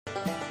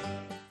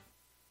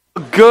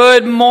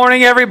Good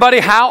morning, everybody.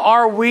 How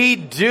are we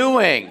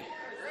doing?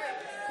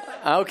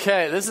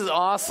 Okay, this is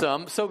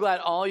awesome. So glad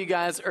all you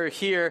guys are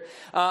here.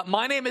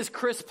 My name is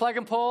Chris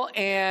Plegenpole,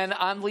 and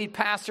I'm lead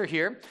pastor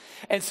here.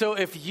 And so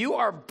if you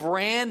are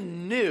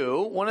brand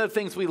new, one of the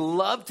things we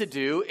love to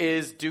do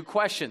is do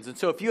questions. And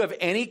so if you have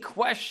any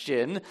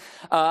question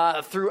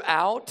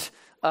throughout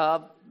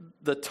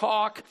the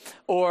talk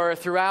or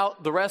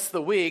throughout the rest of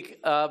the week,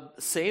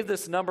 save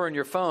this number in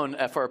your phone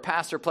for our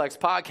Pastor Plex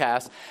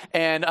podcast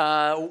and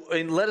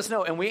let us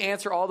know. And we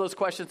answer all those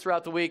questions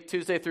throughout the week,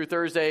 Tuesday through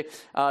Thursday.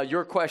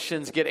 Your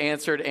questions get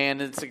answered,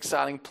 and it's an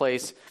exciting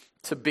place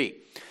to be.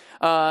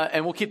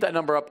 And we'll keep that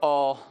number up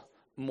all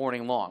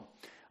morning long.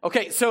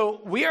 Okay,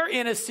 so we are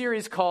in a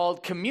series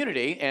called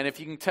Community, and if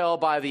you can tell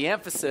by the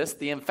emphasis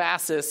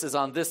is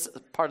on this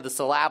part of the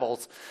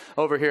syllables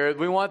over here.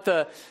 We want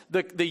the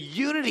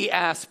unity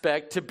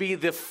aspect to be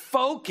the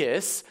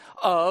focus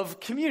of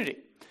community.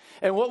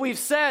 And what we've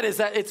said is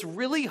that it's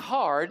really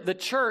hard. The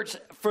church,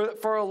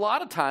 for a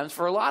lot of times,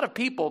 for a lot of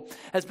people,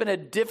 has been a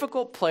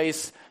difficult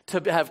place to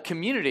have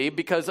community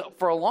because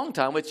for a long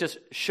time, it's just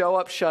show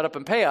up, shut up,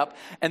 and pay up,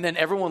 and then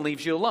everyone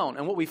leaves you alone.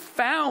 And what we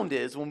found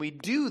is when we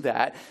do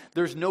that,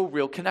 there's no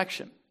real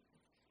connection.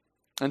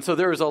 And so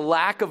there is a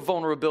lack of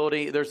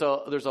vulnerability. There's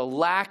a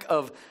lack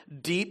of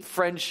deep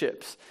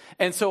friendships.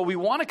 And so we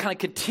want to kind of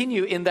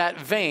continue in that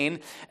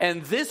vein.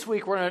 And this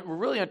week, we're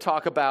really going to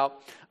talk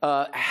about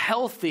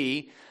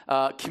healthy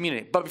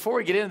community. But before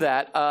we get into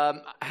that,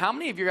 how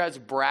many of your guys'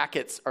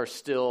 brackets are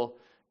still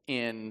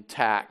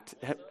intact?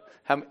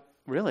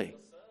 Really?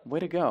 Way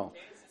to go.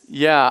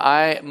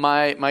 Yeah,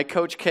 my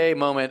Coach K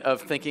moment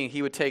of thinking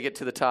he would take it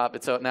to the top,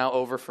 it's now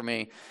over for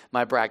me.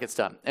 My bracket's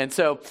done. And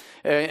so,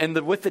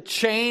 with the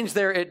change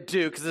there at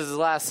Duke, because this is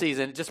last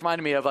season, it just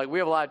reminded me of we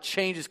have a lot of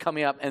changes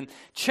coming up, and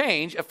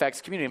change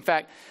affects community. In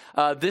fact,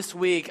 this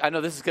week, I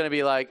know this is going to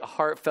be a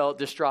heartfelt,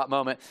 distraught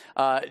moment.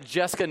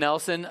 Jessica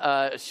Nelson,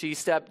 she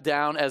stepped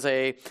down as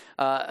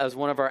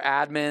one of our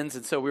admins,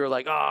 and so we were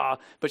like,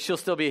 but she'll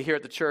still be here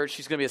at the church.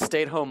 She's going to be a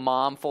stay-at-home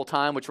mom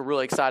full-time, which we're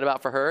really excited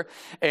about for her.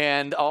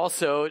 And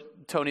also,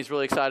 Tony's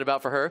really excited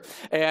about for her.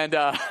 And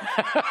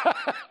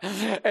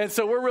and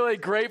so we're really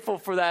grateful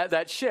for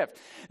that shift.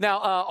 Now,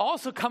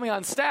 also coming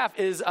on staff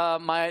is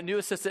my new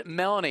assistant,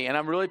 Melanie, and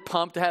I'm really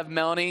pumped to have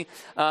Melanie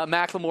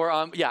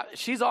McLemore.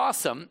 She's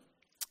awesome.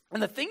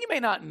 And the thing you may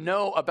not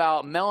know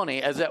about Melanie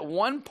is at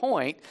one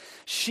point,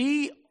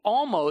 she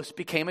almost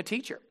became a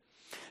teacher.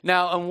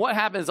 Now, and what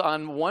happens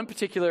on one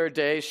particular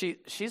day,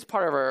 she's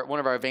part of one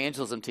of our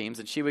evangelism teams,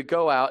 and she would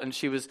go out and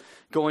she was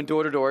going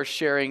door to door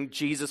sharing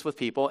Jesus with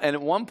people. And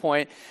at one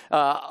point,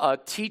 a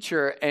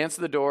teacher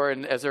answered the door,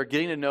 and as they're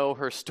getting to know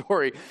her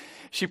story,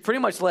 she pretty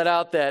much let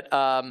out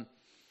that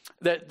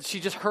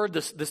she just heard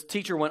this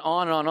teacher went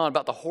on and on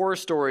about the horror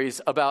stories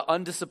about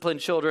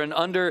undisciplined children,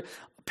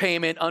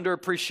 underpayment,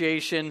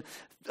 underappreciation,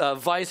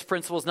 vice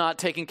principals not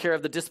taking care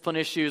of the discipline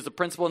issues, the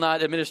principal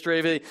not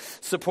administratively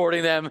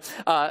supporting them.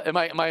 Am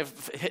I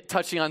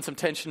touching on some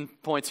tension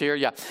points here?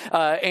 Yeah.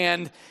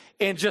 And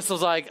just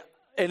was like,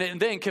 and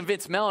then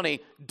convinced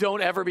Melanie,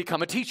 don't ever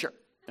become a teacher.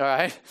 All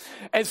right.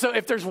 And so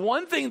if there's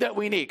one thing that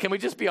we need, can we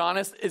just be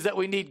honest, is that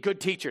we need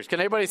good teachers. Can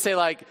anybody say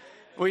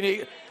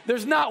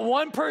there's not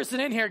one person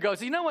in here who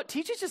goes, you know what,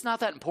 teaching's just not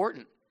that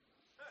important.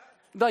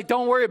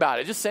 Don't worry about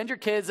it. Just send your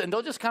kids and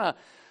they'll just kind of,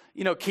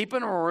 keep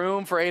in a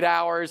room for 8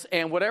 hours,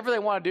 and whatever they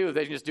want to do,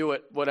 they can just do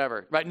it,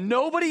 whatever, right?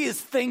 Nobody is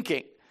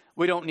thinking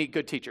we don't need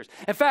good teachers.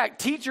 In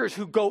fact, teachers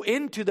who go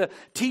into the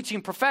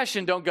teaching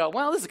profession don't go,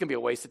 well, this is going to be a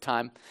waste of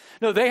time.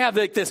 No, they have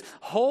this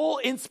whole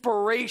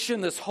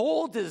inspiration, this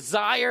whole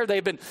desire.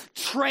 They've been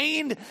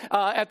trained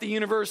at the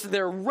university.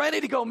 They're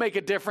ready to go make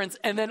a difference,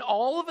 and then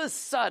all of a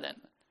sudden,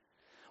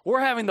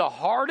 we're having the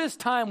hardest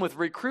time with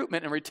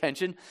recruitment and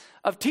retention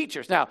of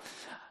teachers. Now,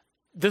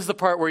 this is the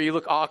part where you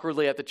look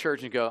awkwardly at the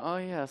church and go, oh,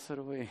 yeah, so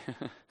do we.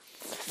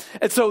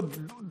 And so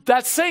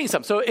that's saying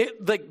something. So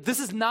this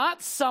is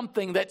not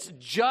something that's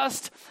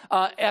just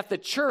at the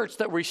church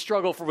that we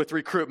struggle with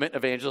recruitment,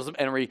 evangelism,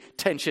 and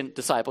retention,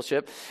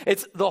 discipleship.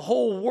 It's the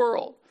whole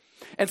world.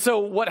 And so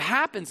what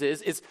happens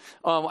is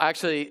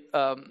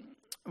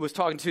was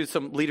talking to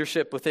some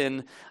leadership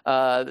within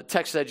the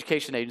Texas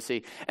Education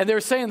Agency, and they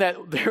were saying that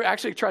they're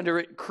actually trying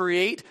to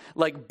create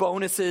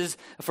bonuses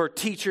for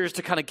teachers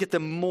to kind of get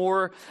them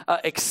more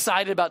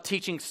excited about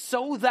teaching,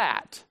 so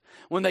that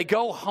when they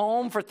go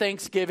home for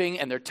Thanksgiving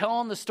and they're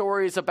telling the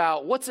stories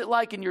about what's it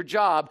like in your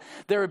job,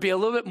 there would be a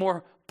little bit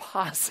more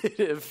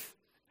positive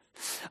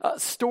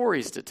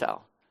stories to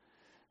tell.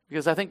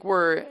 Because I think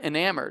we're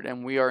enamored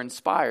and we are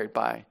inspired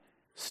by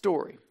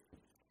story.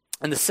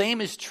 And the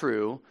same is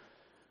true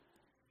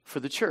for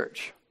the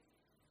church.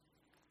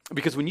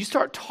 Because when you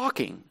start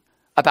talking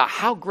about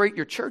how great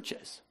your church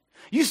is,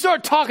 you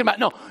start talking about,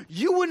 no,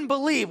 you wouldn't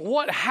believe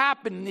what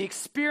happened in the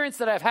experience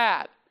that I've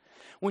had.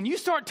 When you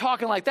start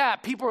talking like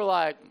that, people are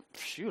like,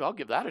 shoot, I'll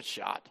give that a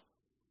shot.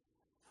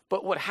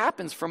 But what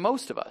happens for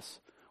most of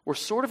us, we're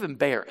sort of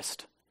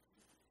embarrassed.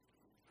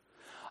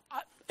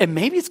 And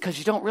maybe it's because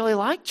you don't really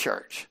like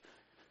church.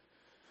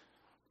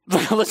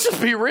 Let's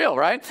just be real,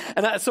 right?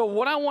 And so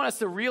what I want us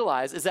to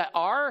realize is that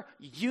our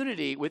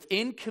unity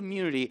within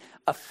community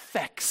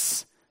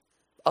affects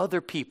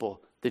other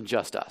people than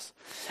just us.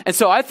 And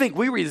so I think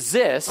we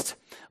resist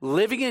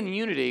living in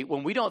unity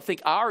when we don't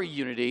think our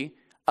unity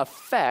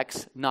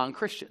affects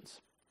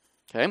non-Christians.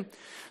 Okay?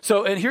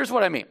 So, and here's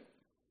what I mean.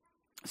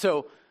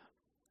 So,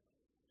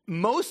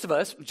 most of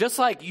us, just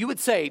like you would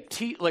say,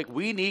 like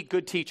we need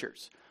good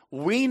teachers.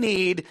 We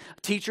need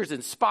teachers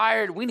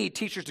inspired. We need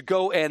teachers to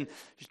go and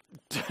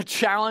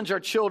challenge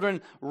our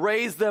children,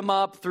 raise them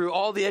up through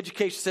all the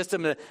education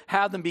system to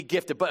have them be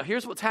gifted. But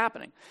here's what's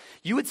happening.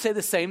 You would say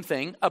the same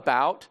thing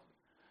about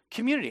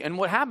community. And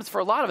what happens for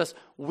a lot of us,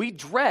 we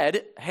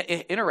dread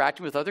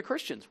interacting with other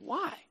Christians.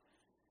 Why?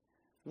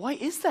 Why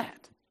is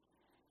that?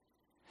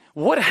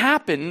 What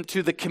happened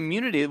to the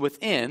community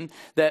within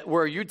that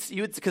where you'd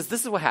because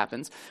this is what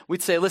happens.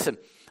 We'd say, listen,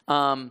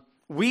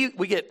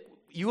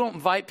 you don't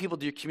invite people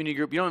to your community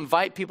group. You don't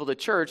invite people to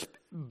church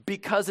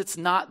because it's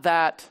not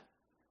that,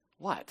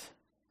 what?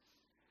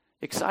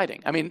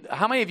 Exciting. I mean,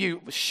 how many of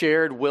you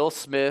shared Will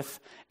Smith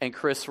and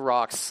Chris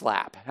Rock's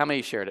slap? How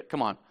many shared it?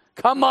 Come on.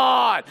 Come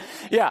on.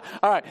 Yeah.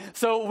 All right.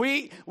 So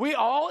we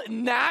all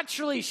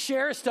naturally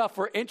share stuff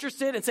we're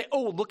interested in and say,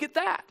 oh, look at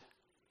that.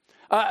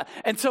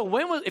 And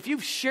so if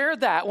you've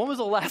shared that, when was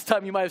the last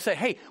time you might have said,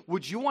 hey,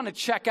 would you want to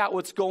check out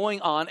what's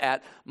going on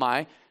at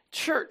my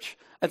church?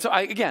 And so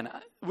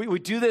we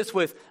do this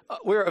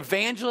we're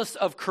evangelists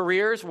of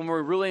careers when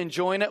we're really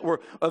enjoying it. We're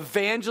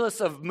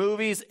evangelists of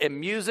movies and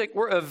music.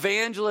 We're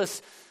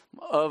evangelists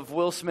of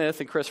Will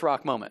Smith and Chris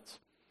Rock moments.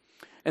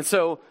 And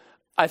so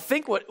I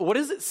think what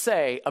does it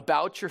say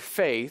about your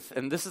faith?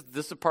 And this is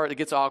the part that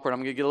gets awkward. I'm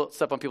going to get a little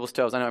step on people's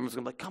toes. I know everyone's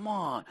going to be like, come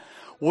on.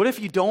 What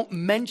if you don't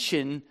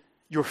mention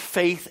your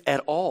faith at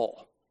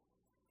all?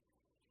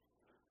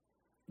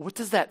 What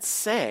does that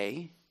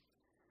say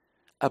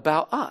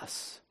about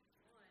us?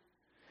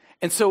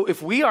 And so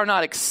if we are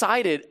not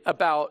excited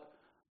about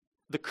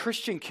the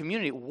Christian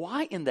community,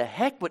 why in the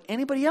heck would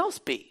anybody else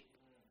be?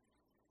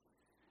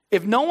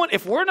 If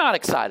we're not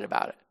excited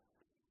about it,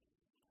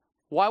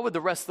 why would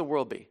the rest of the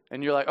world be?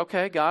 And you're like,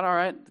 okay, got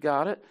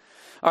it.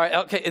 All right,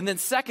 okay. And then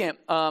second,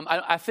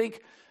 I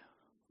think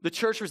the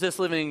church resists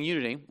living in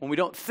unity when we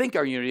don't think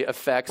our unity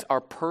affects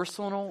our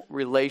personal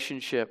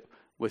relationship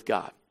with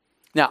God.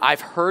 Now,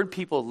 I've heard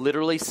people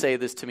literally say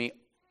this to me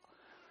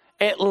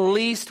at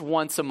least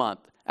once a month.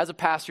 As a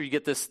pastor, you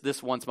get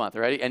this once a month,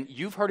 ready? And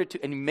you've heard it too,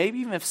 and you maybe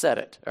even have said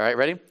it. All right,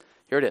 ready?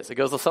 Here it is. It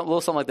goes a little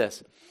something like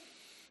this.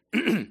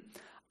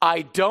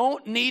 I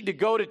don't need to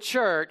go to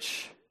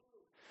church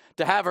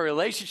to have a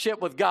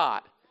relationship with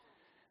God.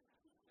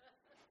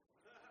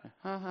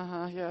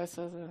 Yeah, I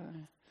said that.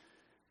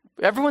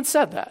 Everyone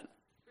said that.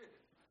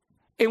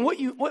 And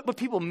what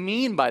people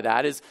mean by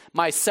that is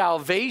my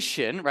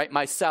salvation, right?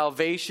 My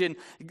salvation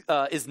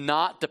is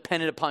not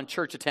dependent upon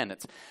church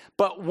attendance.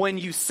 But when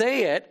you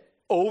say it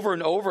over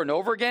and over and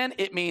over again,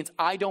 it means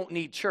I don't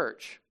need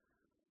church,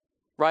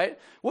 right?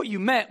 What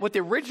the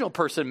original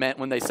person meant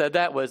when they said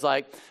that was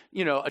like,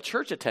 a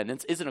church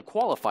attendance isn't a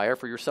qualifier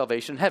for your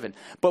salvation in heaven.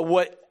 But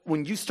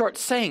when you start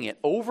saying it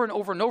over and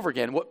over and over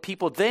again, what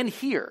people then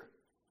hear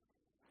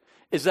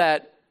is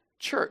that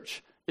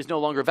church is no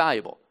longer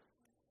valuable.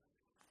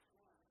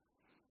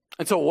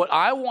 And so what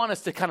I want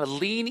us to kind of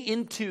lean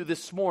into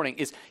this morning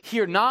is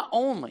hear not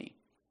only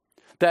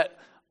that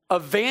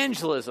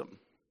evangelism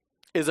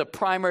is a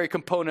primary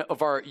component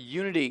of our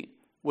unity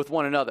with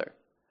one another,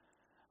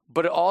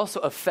 but it also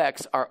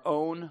affects our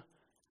own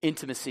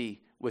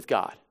intimacy with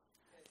God.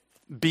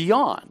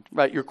 Beyond,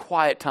 right, your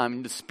quiet time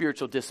and the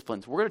spiritual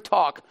disciplines. We're going to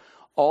talk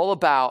all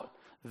about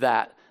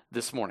that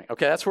this morning.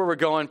 Okay, that's where we're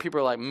going. People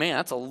are like, man,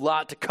 that's a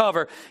lot to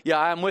cover. Yeah,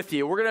 I'm with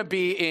you. We're going to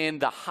be in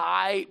the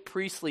high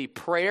priestly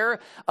prayer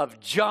of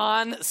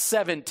John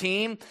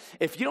 17.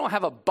 If you don't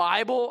have a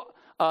Bible,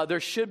 there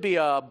should be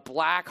a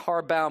black,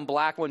 hardbound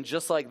black one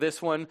just like this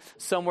one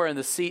somewhere in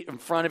the seat in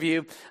front of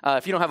you.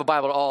 If you don't have a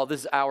Bible at all,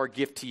 this is our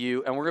gift to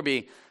you. And we're going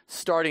to be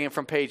starting it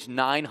from page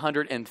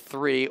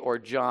 903 or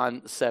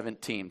John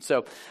 17.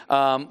 So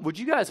would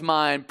you guys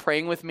mind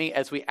praying with me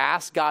as we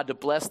ask God to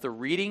bless the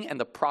reading and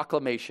the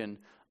proclamation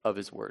of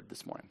his word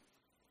this morning?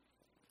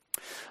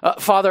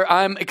 Father,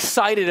 I'm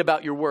excited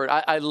about your word.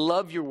 I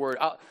love your word.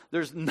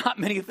 There's not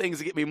many things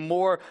that get me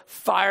more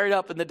fired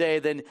up in the day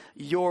than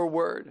your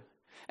word.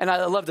 And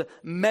I love to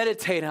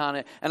meditate on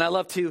it, and I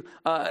love to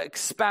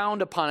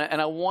expound upon it,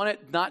 and I want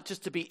it not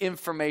just to be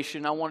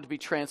information, I want it to be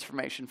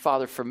transformation,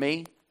 Father, for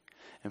me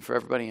and for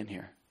everybody in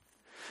here.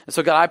 And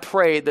so, God, I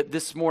pray that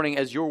this morning,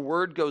 as your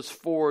word goes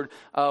forward,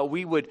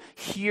 we would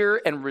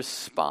hear and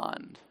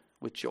respond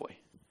with joy,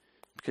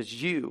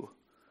 because you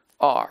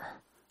are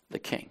the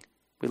King.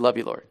 We love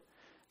you, Lord.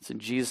 It's in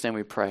Jesus' name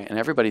we pray. And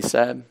everybody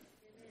said,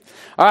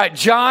 All right,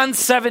 John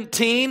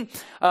 17,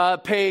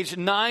 page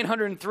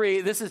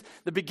 903. This is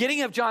the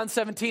beginning of John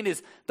 17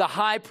 is the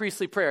high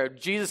priestly prayer.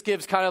 Jesus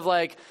gives kind of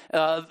like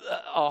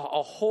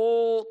a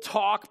whole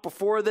talk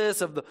before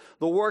this of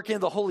the working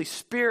of the Holy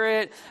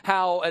Spirit,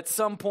 how at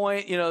some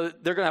point, they're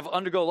going to have to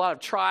undergo a lot of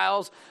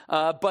trials,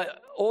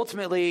 but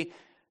ultimately,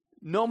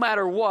 no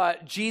matter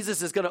what,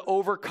 Jesus is going to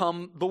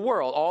overcome the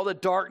world. All the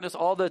darkness,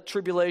 all the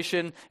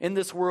tribulation in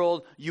this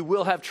world, you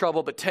will have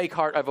trouble, but take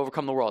heart, I've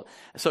overcome the world.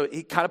 So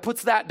he kind of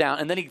puts that down,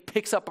 and then he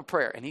picks up a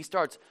prayer, and he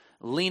starts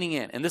leaning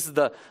in. And this is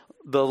the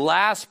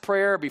last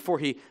prayer before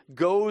he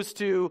goes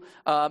to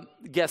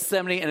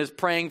Gethsemane and is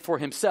praying for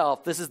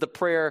himself. This is the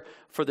prayer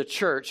for the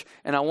church,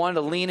 and I wanted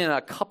to lean in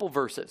a couple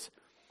verses.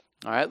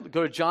 All right,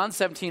 go to John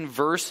 17,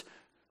 verse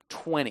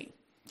 20,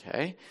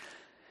 okay?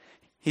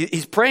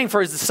 He's praying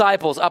for his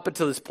disciples up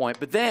until this point,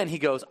 but then he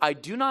goes, I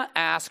do not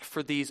ask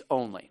for these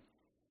only.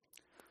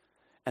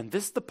 And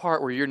this is the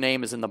part where your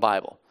name is in the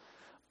Bible.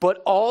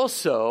 But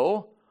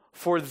also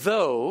for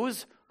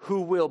those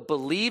who will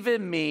believe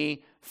in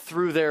me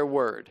through their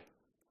word.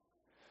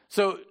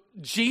 So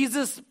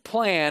Jesus'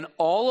 plan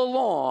all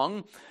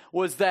along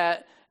was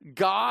that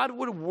God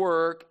would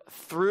work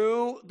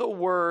through the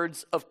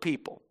words of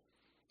people.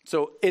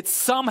 So it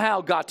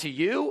somehow got to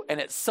you, and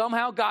it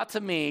somehow got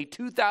to me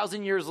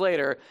 2,000 years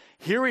later.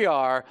 Here we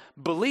are,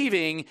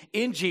 believing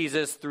in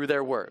Jesus through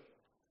their word.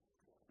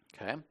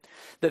 Okay?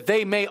 That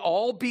they may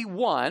all be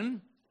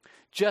one,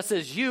 just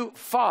as you,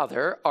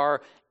 Father,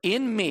 are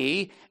in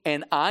me,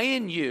 and I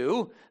in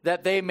you,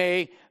 that they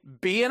may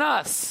be in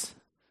us.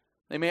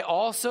 They may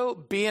also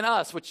be in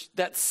us, which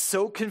that's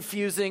so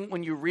confusing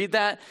when you read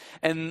that.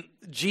 And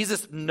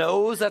Jesus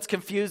knows that's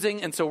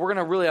confusing, and so we're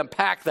going to really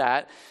unpack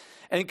that.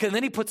 And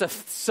then he puts a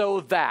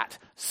so that.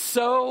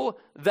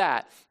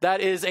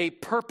 That is a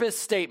purpose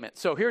statement.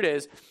 So here it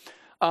is.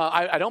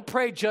 I don't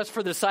pray just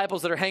for the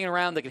disciples that are hanging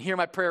around that can hear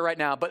my prayer right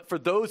now, but for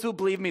those who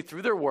believe me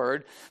through their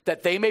word,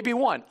 that they may be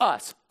one.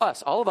 Us,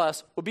 all of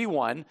us will be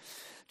one,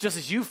 just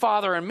as you,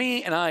 Father, and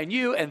me, and I and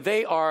you, and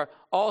they are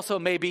also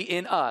may be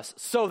in us.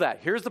 So that,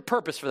 here's the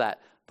purpose for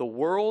that. The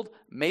world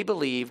may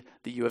believe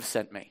that you have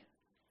sent me.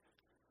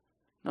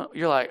 No,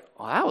 you're like,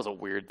 well, that was a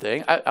weird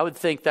thing. I would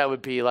think that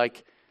would be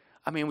like,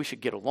 we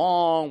should get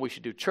along. We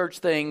should do church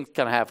things,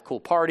 kind of have cool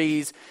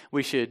parties.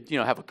 We should,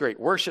 have a great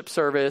worship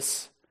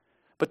service.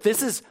 But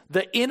this is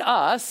the in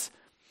us,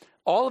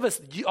 all of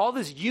us, all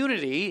this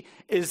unity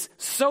is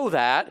so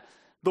that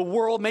the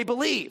world may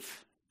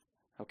believe.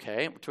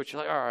 Okay, to which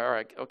you're like, all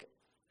right, okay.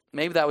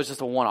 Maybe that was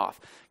just a one-off.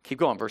 Keep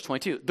going, verse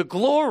 22. The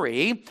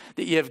glory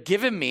that you have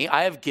given me,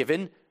 I have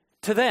given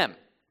to them,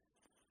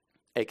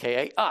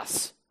 a.k.a.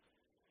 us,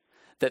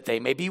 that they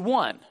may be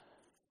one,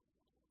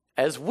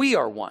 as we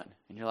are one.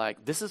 And you're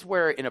like, this is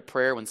where in a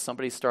prayer when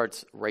somebody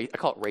starts, I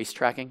call it race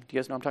tracking. Do you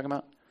guys know what I'm talking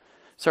about?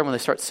 So when they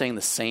start saying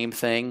the same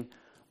thing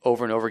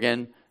over and over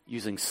again,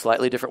 using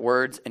slightly different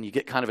words, and you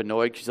get kind of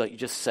annoyed because you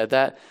just said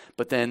that,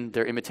 but then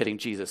they're imitating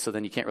Jesus, so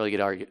then you can't really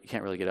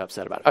get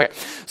upset about it. Okay,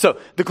 so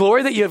the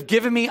glory that you have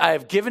given me, I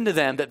have given to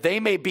them, that they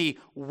may be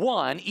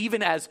one,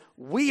 even as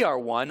we are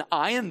one,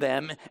 I and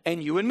them,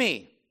 and you and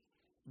me,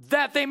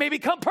 that they may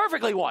become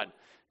perfectly one.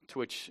 To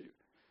which,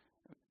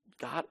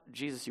 God,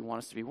 Jesus, you want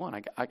us to be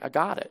one. I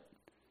got it.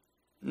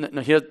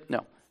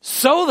 No.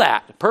 So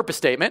that, purpose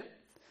statement,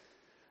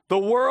 the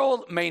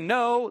world may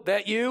know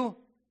that you,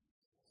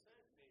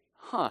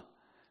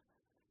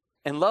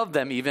 and love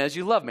them even as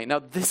you love me. Now,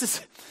 this is,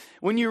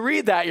 when you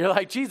read that, you're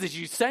like, Jesus,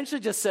 you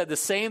essentially just said the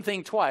same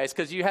thing twice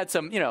because you had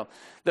some,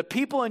 the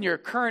people in your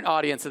current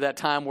audience at that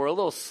time were a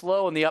little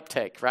slow in the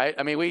uptake, right?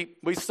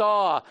 We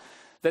saw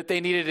that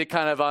they needed it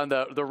kind of on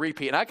the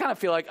repeat. And I kind of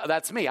feel like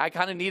that's me. I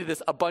kind of needed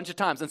this a bunch of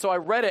times. And so I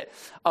read it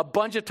a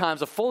bunch of times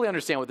to fully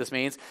understand what this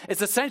means.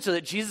 It's essentially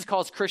that Jesus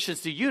calls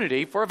Christians to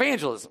unity for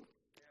evangelism.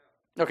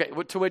 Okay,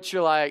 to which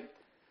you're like,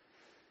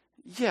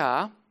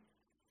 yeah,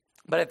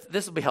 but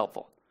this will be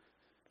helpful.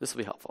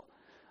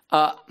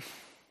 A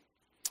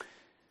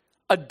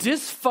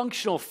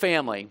dysfunctional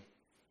family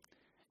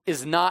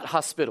is not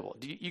hospitable.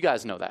 You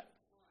guys know that,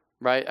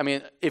 right?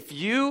 If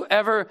you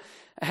ever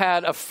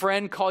had a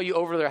friend call you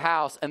over to their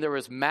house and there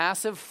was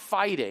massive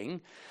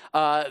fighting,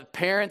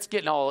 parents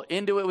getting all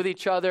into it with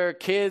each other,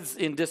 kids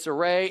in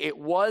disarray, it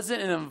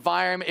wasn't an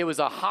environment, it was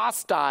a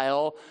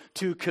hostile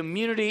to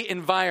community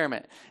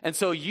environment. And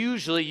so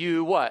usually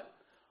you what?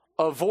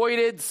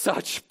 Avoided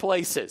such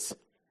places.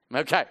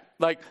 Okay,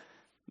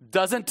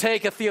 doesn't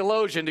take a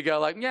theologian to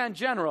go in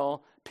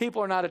general,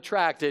 people are not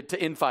attracted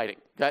to infighting.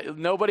 Okay?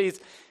 Nobody's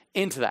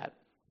into that.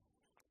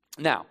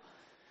 Now,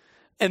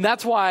 and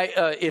that's why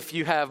if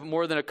you have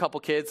more than a couple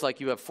kids,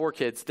 like you have 4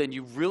 kids, then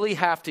you really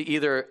have to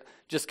either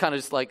just kind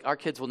of our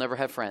kids will never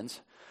have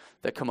friends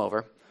that come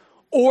over,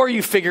 or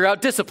you figure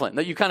out discipline.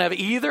 That you kind of have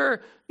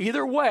either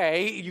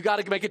way, you got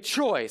to make a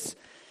choice.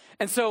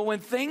 And so when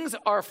things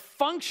are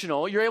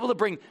functional, you're able to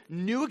bring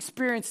new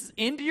experiences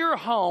into your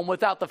home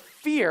without the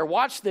fear,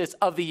 watch this,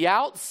 of the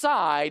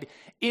outside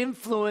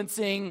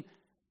influencing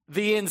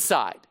the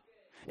inside.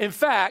 In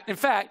fact,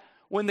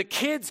 when the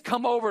kids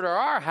come over to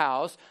our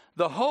house,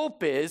 The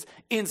hope is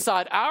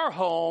inside our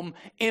home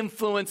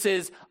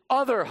influences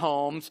other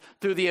homes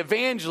through the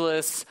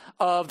evangelists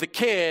of the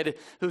kid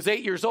who's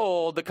 8 years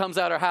old that comes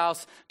out of our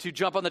house to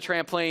jump on the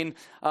trampoline,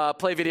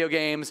 play video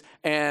games,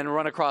 and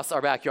run across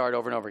our backyard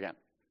over and over again.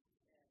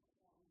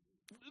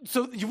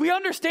 So we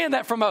understand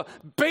that from a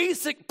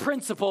basic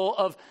principle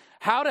of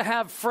how to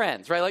have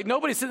friends, right? Like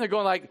nobody's sitting there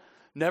going like,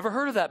 never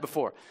heard of that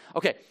before.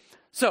 Okay,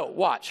 so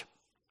watch.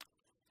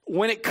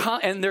 When it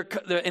comes, and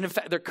in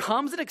fact, there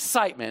comes an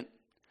excitement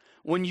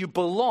when you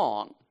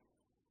belong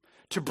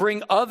to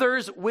bring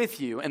others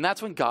with you, and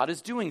that's when God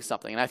is doing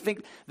something. And I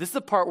think this is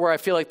the part where I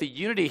feel like the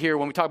unity here,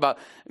 when we talk about,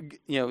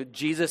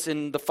 Jesus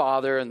in the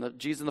Father and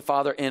Jesus and the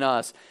Father in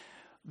us,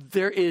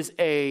 there is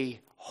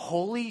a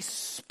Holy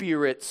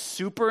Spirit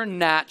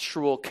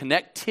supernatural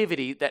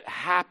connectivity that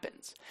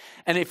happens.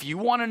 And if you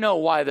want to know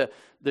why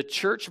the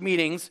church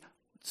meetings,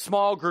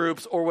 small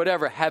groups, or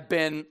whatever have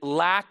been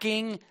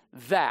lacking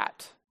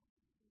that,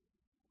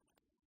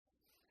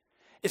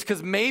 it's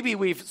because maybe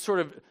we've sort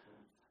of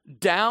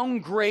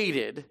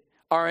downgraded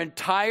our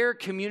entire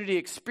community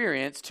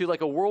experience to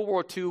like a World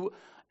War II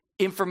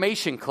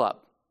information club.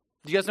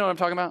 Do you guys know what I'm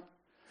talking about?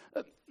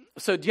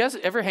 So do you guys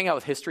ever hang out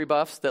with history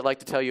buffs that like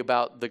to tell you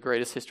about the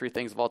greatest history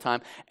things of all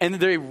time? And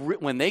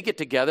when they get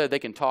together, they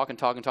can talk and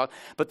talk and talk,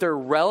 but their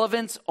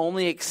relevance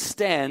only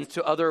extends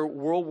to other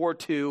World War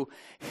II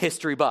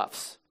history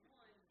buffs.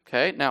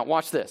 Okay, now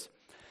watch this.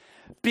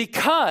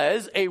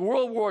 Because a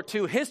World War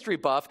II history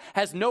buff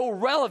has no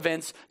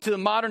relevance to the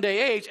modern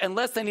day age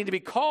unless they need to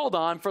be called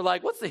on for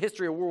like, what's the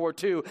history of World War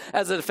II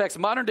as it affects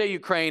modern day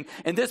Ukraine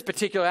in this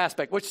particular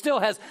aspect, which still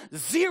has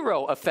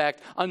zero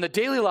effect on the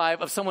daily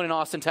life of someone in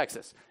Austin,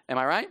 Texas. Am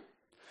I right?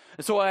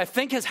 And so what I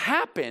think has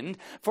happened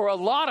for a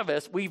lot of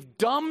us, we've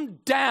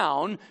dumbed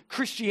down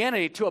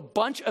Christianity to a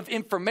bunch of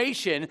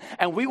information,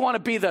 and we want to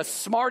be the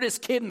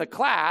smartest kid in the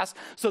class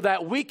so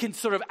that we can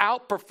sort of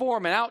outperform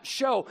and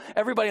outshow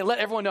everybody and let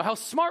everyone know how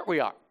smart we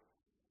are.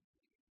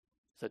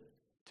 Is that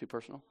too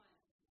personal?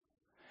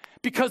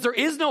 Because there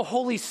is no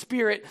Holy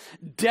Spirit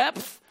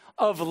depth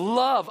of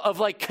love, of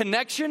like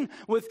connection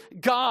with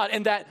God,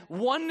 and that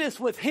oneness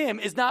with Him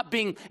is not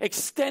being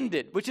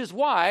extended, which is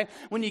why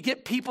when you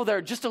get people that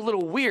are just a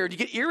little weird, you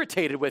get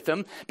irritated with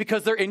them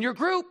because they're in your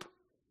group.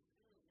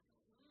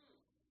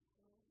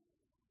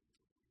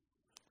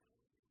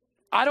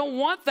 I don't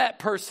want that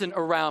person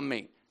around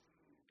me.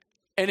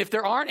 And if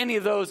there aren't any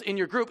of those in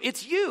your group,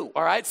 it's you,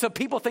 all right? So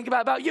people think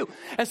about you.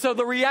 And so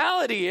the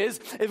reality is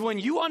when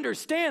you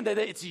understand that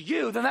it's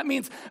you, then that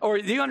means, or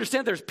you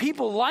understand there's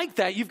people like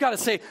that, you've got to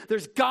say,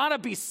 there's got to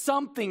be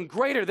something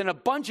greater than a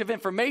bunch of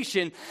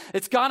information.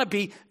 It's got to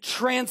be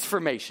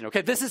transformation,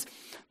 okay? This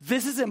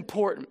is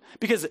important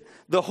because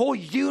the whole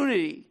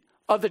unity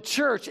of the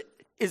church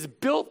is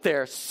built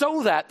there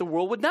so that the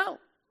world would know.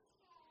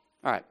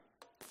 All right.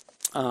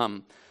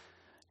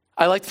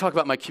 I like to talk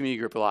about my community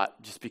group a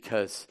lot just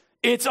because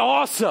it's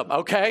awesome,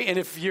 okay? And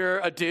if you're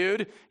a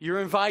dude, you're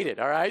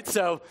invited, all right?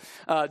 So,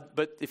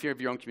 but if you're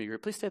of your own community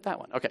group, please stay at that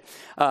one. Okay,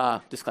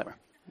 disclaimer.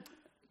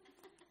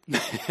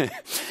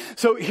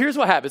 So here's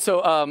what happened.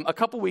 So a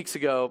couple weeks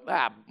ago,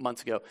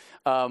 months ago,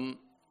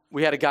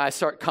 we had a guy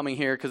start coming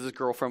here because his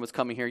girlfriend was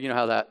coming here. You know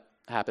how that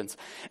happens.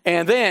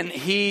 And then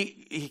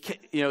he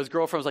his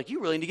girlfriend was like,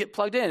 you really need to get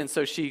plugged in. And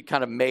so she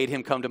kind of made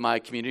him come to my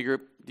community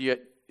group.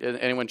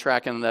 Anyone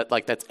tracking that,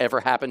 like that's ever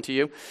happened to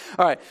you?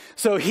 All right.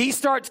 So he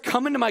starts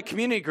coming to my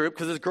community group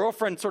because his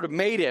girlfriend sort of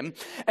made him.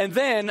 And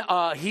then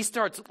he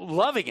starts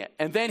loving it.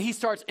 And then he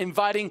starts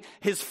inviting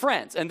his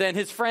friends. And then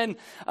his friend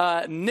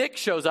Nick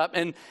shows up.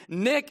 And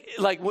Nick,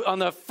 like on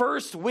the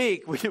first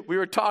week, we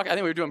were talking, I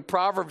think we were doing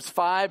Proverbs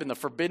 5 and the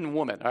forbidden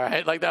woman. All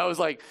right. Like that was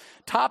like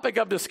topic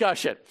of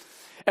discussion.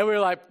 And we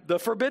were like, the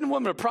forbidden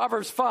woman of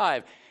Proverbs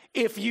 5.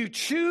 If you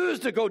choose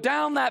to go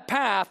down that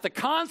path, the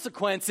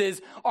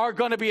consequences are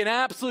going to be an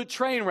absolute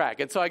train wreck.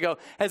 And so I go,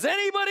 has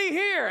anybody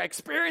here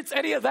experienced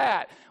any of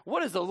that?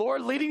 What is the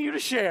Lord leading you to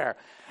share?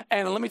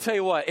 And let me tell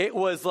you what, it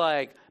was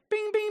like,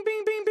 bing, bing,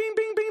 bing, bing, bing,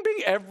 bing, bing,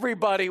 bing.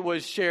 Everybody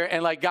was sharing.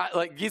 And like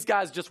these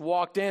guys just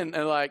walked in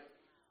and like,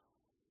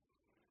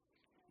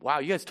 wow,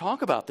 you guys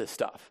talk about this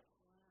stuff.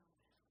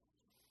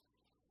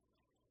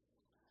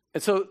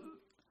 And so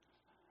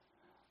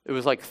it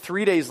was like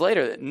 3 days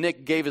later that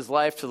Nick gave his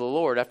life to the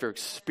Lord after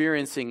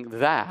experiencing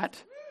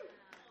that.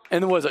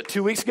 And then was it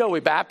 2 weeks ago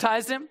we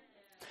baptized him?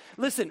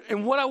 Listen,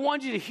 and what I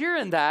want you to hear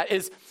in that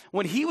is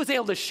when he was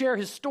able to share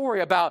his story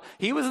about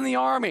he was in the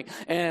army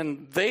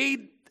and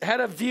they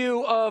had a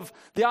view of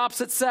the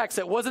opposite sex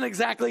that wasn't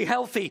exactly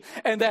healthy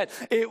and that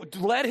it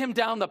led him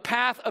down the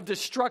path of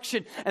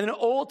destruction. And then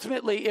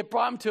ultimately it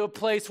brought him to a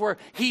place where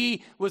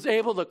he was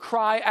able to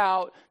cry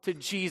out to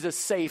Jesus,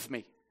 save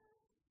me.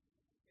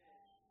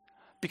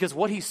 Because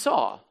what he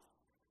saw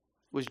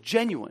was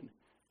genuine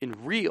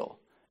and real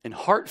and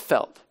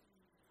heartfelt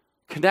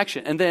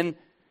connection. And then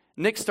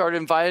Nick started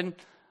inviting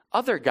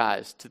other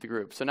guys to the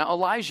group. So now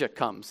Elijah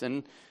comes,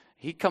 and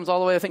he comes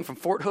all the way, I think, from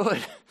Fort Hood.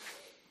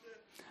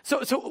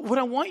 So what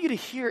I want you to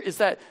hear is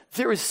that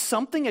there is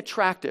something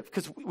attractive,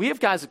 because we have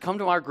guys that come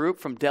to our group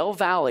from Del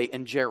Valley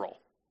and Jarrell.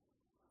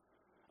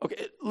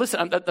 Okay,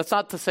 listen, that's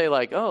not to say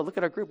like, oh, look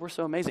at our group, we're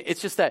so amazing.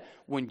 It's just that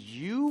when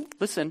you,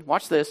 listen,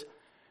 watch this,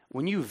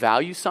 when you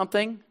value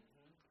something,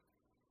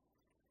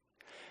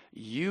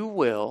 you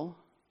will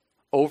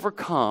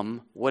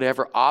overcome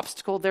whatever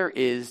obstacle there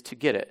is to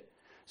get it.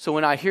 So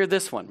when I hear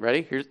this one,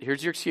 ready?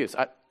 Here's your excuse.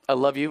 I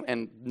love you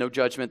and no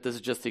judgment. This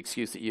is just the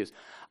excuse that you use.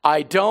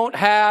 I don't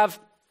have.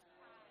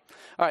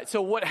 All right,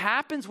 so what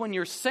happens when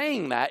you're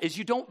saying that is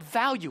you don't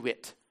value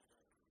it.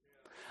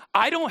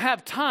 I don't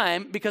have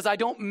time because I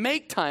don't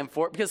make time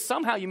for it because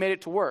somehow you made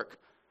it to work.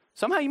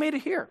 Somehow you made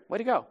it here. Way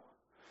to go.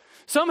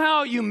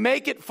 Somehow you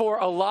make it for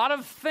a lot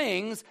of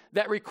things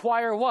that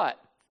require what?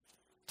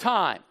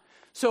 Time.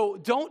 So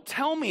don't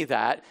tell me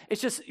that.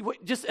 It's just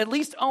at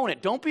least own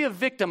it. Don't be a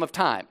victim of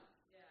time.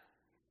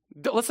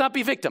 Yeah. Let's not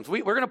be victims.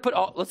 We're going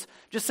to let's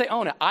just say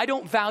own it. I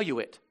don't value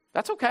it.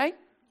 That's okay.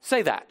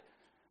 Say that.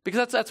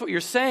 Because that's what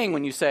you're saying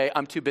when you say,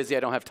 I'm too busy, I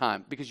don't have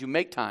time. Because you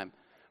make time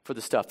for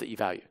the stuff that you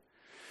value.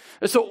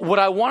 So what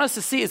I want us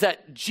to see is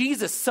that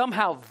Jesus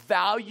somehow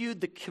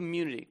valued the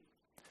community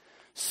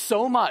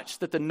so much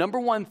that the number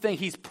one thing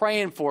he's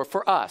praying for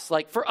us,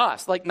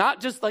 like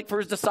not just like for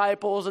his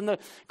disciples and the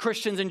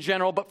Christians in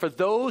general, but for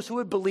those who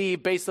would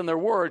believe based on their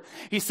word,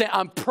 he's saying,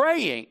 I'm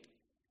praying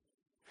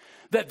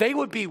that they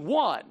would be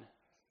one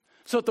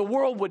so that the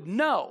world would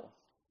know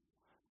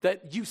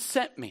that you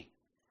sent me,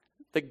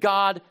 that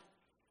God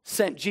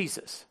sent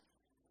Jesus.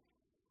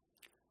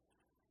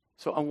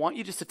 So I want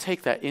you just to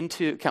take that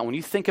into account. When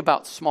you think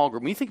about small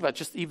group, when you think about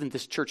just even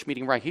this church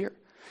meeting right here,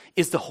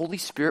 is the Holy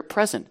Spirit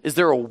present? Is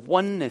there a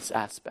oneness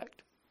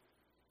aspect?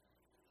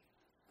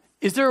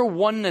 Is there a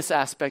oneness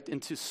aspect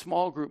into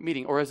small group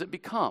meeting, or has it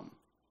become,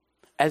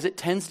 as it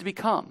tends to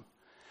become,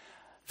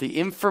 the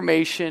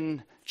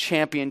information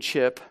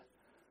championship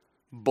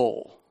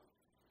bowl,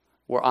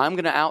 where I'm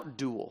going to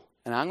outduel,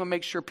 and I'm going to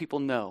make sure people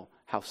know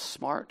how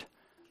smart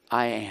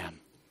I am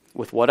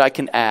with what I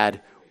can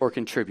add or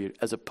contribute,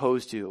 as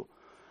opposed to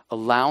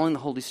allowing the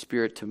Holy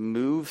Spirit to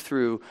move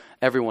through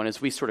everyone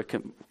as we sort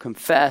of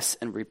confess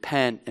and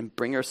repent and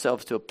bring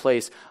ourselves to a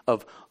place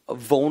of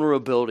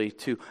vulnerability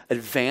to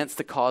advance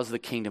the cause of the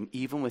kingdom,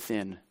 even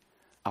within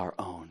our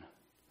own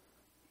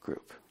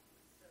group.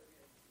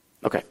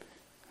 Okay.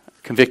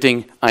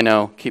 Convicting, I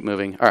know. Keep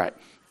moving. All right.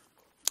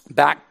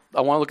 Back,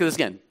 I want to look at this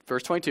again.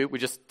 Verse 22, we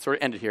just sort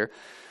of ended here.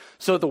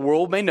 So the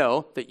world may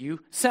know that you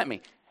sent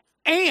me.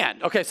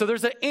 And, okay, so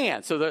there's an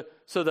and.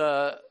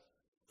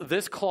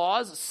 This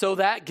clause, so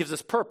that gives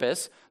us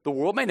purpose. The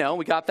world may know,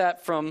 we got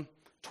that from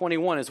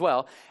 21 as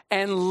well,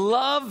 and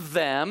love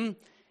them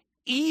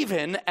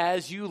even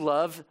as you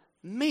love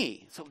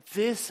me. So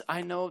this,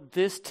 I know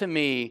this to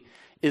me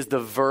is the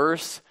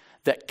verse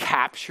that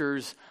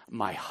captures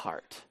my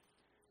heart.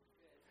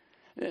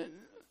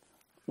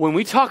 When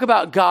we talk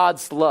about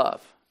God's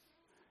love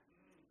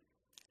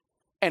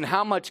and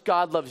how much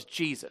God loves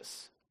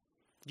Jesus,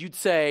 you'd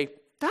say,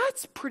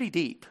 that's pretty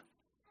deep.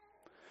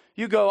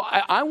 You go,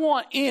 I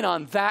want in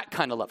on that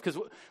kind of love. Because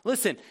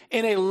listen,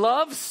 in a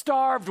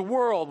love-starved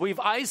world, we've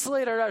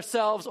isolated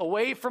ourselves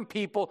away from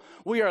people.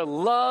 We are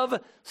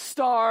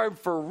love-starved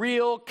for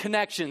real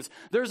connections.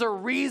 There's a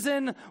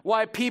reason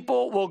why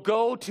people will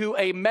go to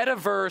a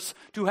metaverse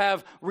to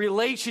have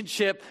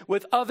relationship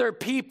with other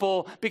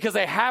people, because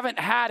they haven't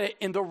had it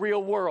in the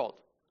real world.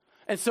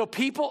 And so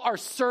people are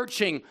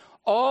searching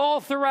all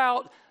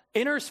throughout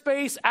inner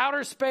space,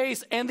 outer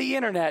space, and the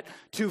internet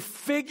to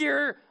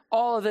figure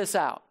all of this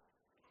out.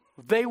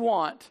 They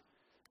want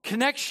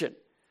connection.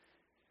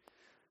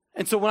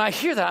 And so when I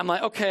hear that, I'm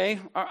like, okay,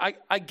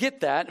 I get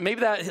that. Maybe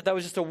that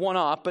was just a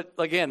one-off, but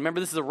again, remember,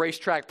 this is a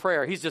racetrack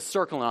prayer. He's just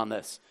circling on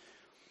this.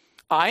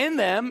 I and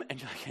them,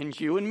 and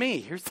you and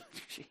me. Here's the,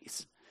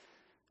 jeez.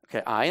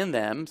 Okay, I and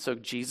them, so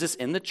Jesus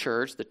in the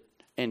church,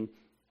 and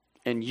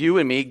you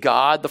and me,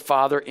 God the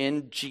Father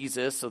in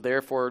Jesus, so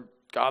therefore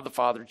God the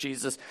Father,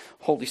 Jesus,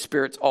 Holy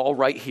Spirit's all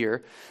right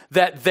here,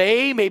 that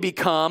they may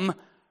become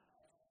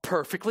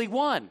perfectly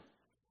one.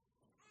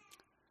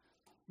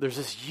 There's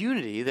this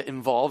unity that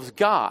involves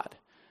God,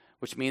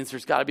 which means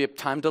there's got to be a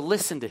time to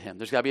listen to him.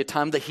 There's got to be a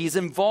time that he's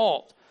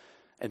involved.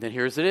 And then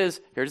here it is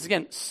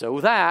again.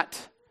 So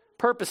that,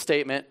 purpose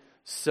statement,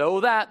 so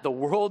that the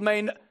world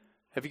may know.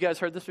 Have you guys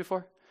heard this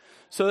before?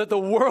 So that the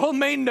world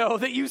may know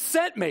that you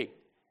sent me.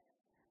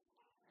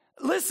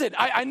 Listen,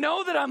 I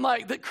know that I'm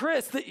like, that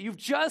Chris, that you've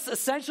just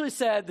essentially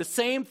said the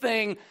same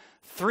thing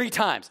 3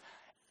 times.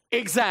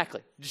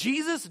 Exactly.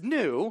 Jesus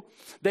knew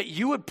that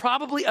you would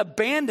probably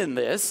abandon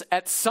this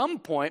at some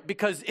point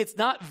because it's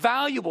not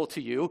valuable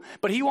to you,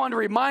 but he wanted to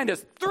remind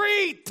us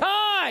 3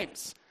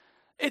 times.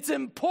 It's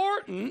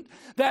important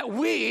that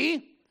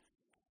we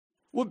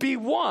would be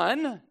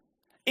one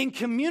in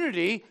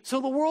community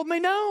so the world may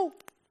know.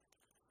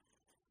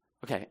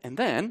 Okay, and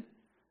then,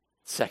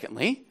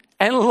 secondly,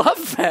 and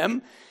love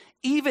them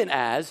even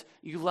as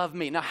you love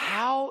me.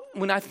 Now,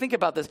 when I think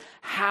about this,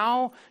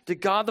 how did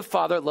God the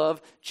Father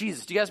love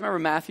Jesus? Do you guys remember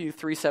Matthew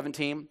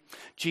 3:17?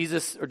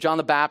 Jesus, or John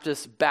the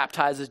Baptist,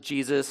 baptizes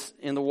Jesus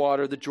in the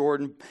water, the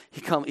Jordan.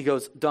 He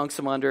goes, dunks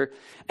him under,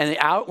 and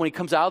when he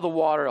comes out of the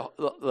water,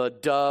 the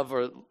dove,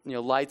 or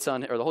lights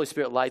on, or the Holy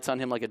Spirit lights on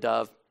him like a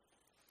dove,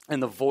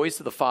 and the voice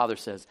of the Father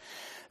says,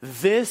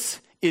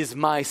 "This is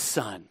my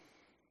Son,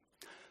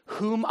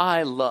 whom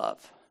I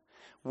love.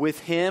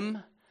 With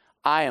him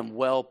I am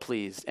well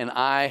pleased." And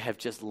I have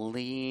just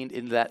leaned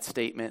into that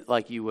statement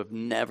like you would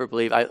never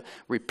believe. I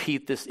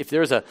repeat this. If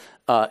there's an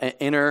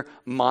inner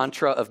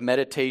mantra of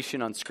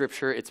meditation on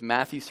Scripture, it's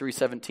Matthew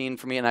 3:17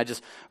 for me, and I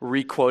just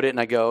re-quote it, and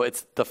I go,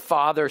 it's the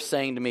Father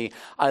saying to me,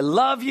 "I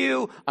love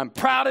you, I'm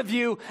proud of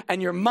you,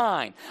 and you're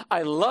mine.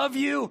 I love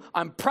you,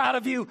 I'm proud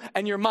of you,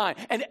 and you're mine."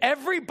 And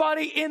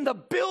everybody in the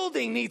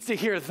building needs to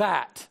hear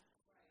that.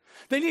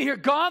 They need to hear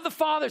God the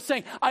Father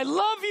saying, "I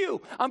love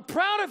you, I'm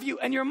proud of you,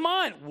 and you're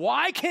mine."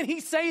 Why can he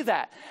say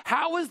that?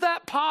 How is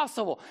that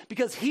possible?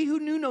 Because he who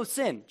knew no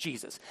sin,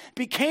 Jesus,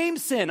 became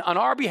sin on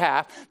our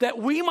behalf that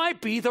we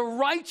might be the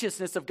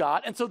righteousness of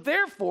God. And so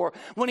therefore,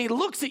 when he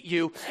looks at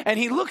you and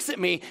he looks at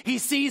me, he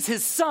sees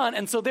his Son,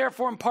 and so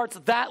therefore imparts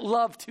that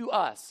love to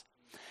us.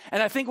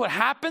 And I think what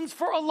happens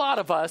for a lot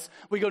of us,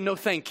 we go, "No,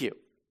 thank you,"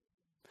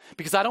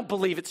 because I don't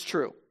believe it's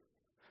true.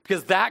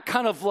 Because that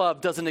kind of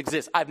love doesn't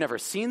exist. I've never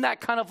seen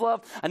that kind of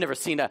love. I've never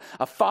seen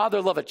a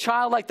father love a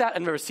child like that.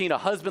 I've never seen a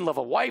husband love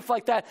a wife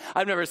like that.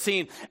 I've never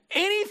seen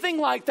anything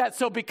like that.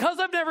 So because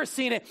I've never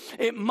seen it,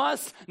 it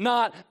must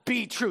not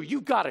be true.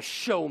 You've got to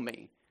show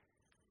me.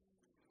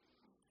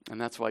 And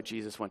that's why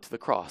Jesus went to the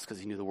cross, because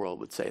he knew the world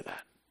would say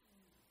that.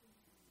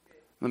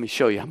 Let me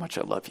show you how much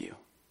I love you.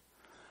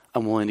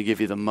 I'm willing to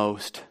give you the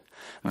most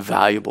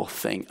valuable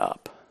thing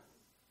up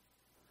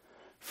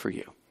for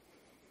you.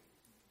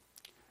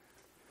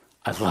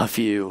 I love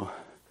you,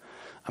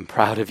 I'm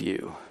proud of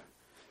you,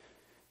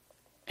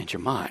 and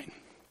you're mine.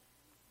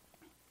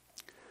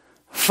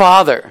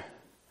 Father,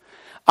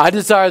 I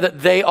desire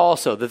that they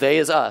also, the they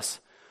is us,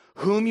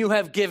 whom you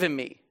have given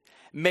me,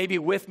 may be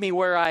with me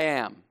where I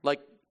am.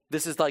 Like,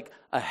 this is like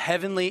a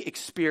heavenly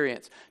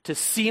experience, to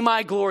see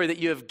my glory that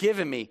you have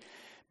given me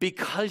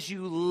because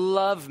you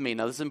love me.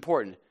 Now, this is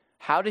important.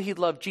 How did he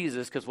love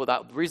Jesus? Because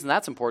the reason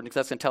that's important is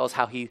that's going to tell us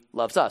how he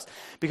loves us.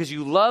 Because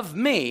you love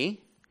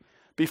me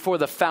before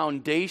the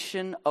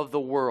foundation of the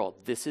world.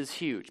 This is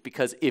huge,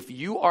 because if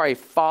you are a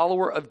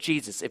follower of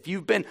Jesus, if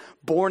you've been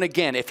born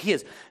again, if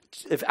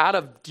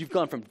you've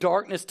gone from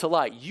darkness to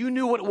light, you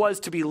knew what it was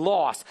to be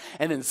lost,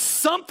 and then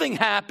something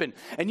happened,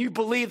 and you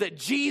believe that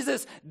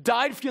Jesus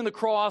died for you on the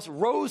cross,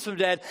 rose from the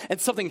dead, and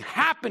something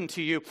happened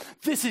to you.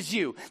 This is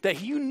you,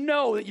 that you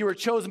know that you were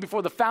chosen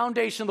before the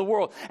foundation of the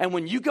world. And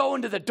when you go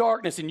into the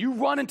darkness and you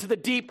run into the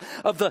deep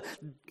of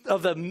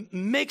the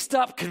mixed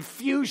up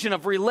confusion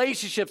of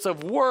relationships,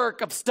 of work,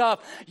 of stuff,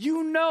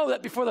 you know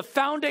that before the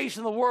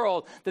foundation of the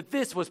world, that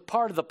this was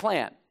part of the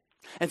plan.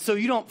 And so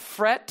you don't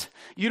fret,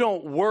 you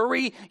don't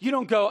worry, you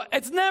don't go,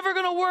 "It's never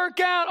going to work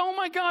out. Oh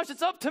my gosh,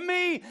 it's up to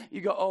me."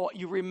 You go, oh,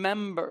 you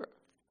remember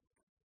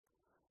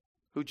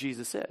who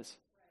Jesus is.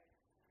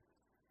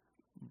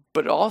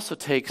 But it also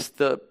takes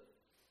the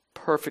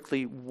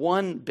perfectly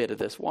one bit of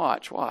this.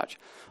 Watch.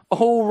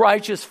 "Oh,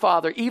 righteous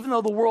Father, even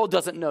though the world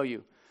doesn't know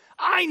you,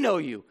 I know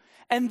you,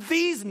 and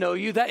these know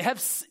you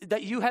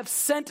that you have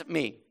sent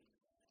me."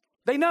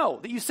 They know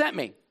that you sent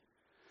me.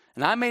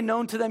 "And I made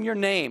known to them your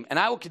name, and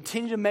I will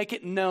continue to make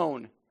it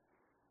known."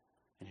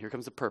 And here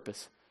comes the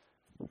purpose.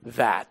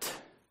 "That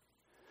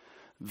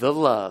the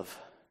love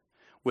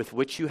with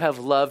which you have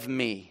loved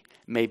me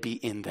may be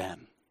in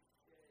them,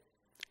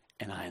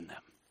 and I in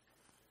them."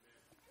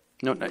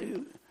 No,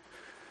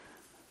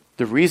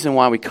 the reason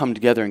why we come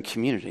together in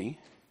community,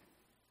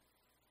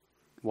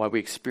 why we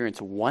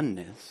experience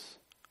oneness,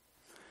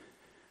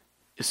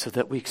 is so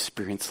that we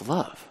experience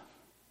love.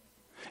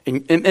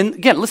 And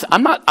again, listen,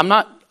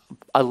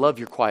 I love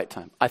your quiet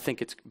time. I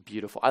think it's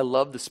beautiful. I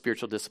love the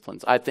spiritual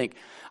disciplines. I think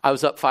I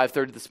was up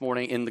 5:30 this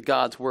morning in the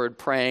God's Word,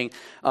 praying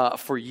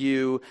for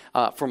you,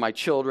 for my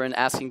children,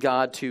 asking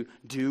God to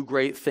do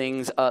great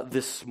things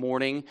this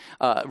morning,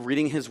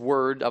 reading His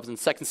Word. I was in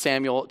 2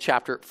 Samuel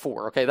chapter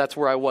 4. Okay, that's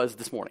where I was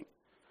this morning.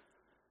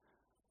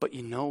 But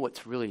you know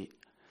what's really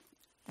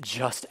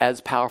just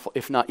as powerful,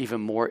 if not even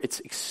more? It's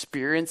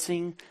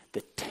experiencing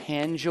the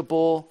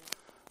tangible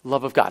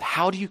love of God.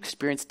 How do you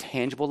experience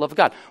tangible love of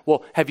God?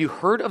 Well, have you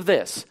heard of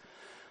this?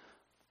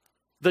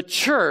 The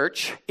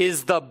church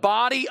is the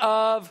body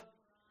of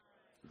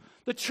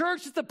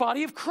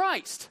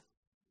Christ.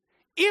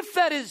 If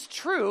that is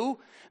true,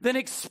 then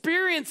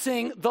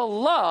experiencing the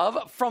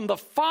love from the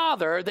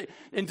Father,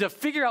 and to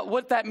figure out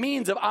what that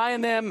means of I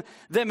and them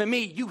and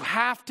me, you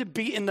have to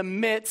be in the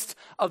midst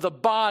of the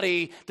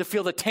body to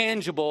feel the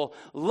tangible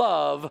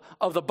love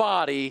of the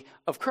body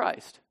of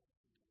Christ.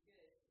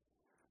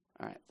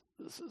 All right.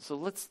 So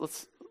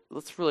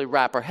let's really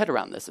wrap our head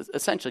around this.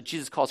 Essentially,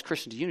 Jesus calls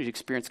Christians to unity to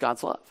experience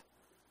God's love.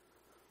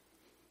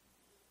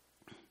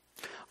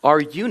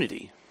 Our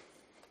unity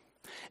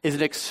is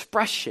an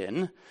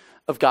expression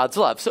of God's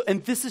love. So,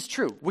 and this is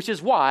true, which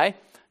is why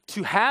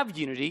to have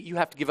unity, you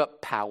have to give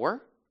up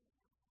power.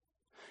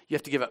 You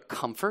have to give up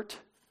comfort.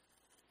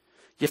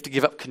 You have to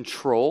give up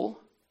control.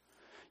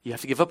 You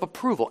have to give up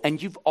approval.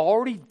 And you've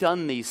already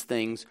done these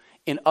things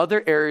in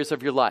other areas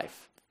of your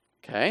life.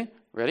 Okay,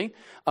 ready?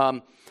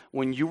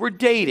 When you were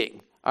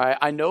dating, all right,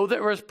 I know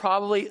there was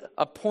probably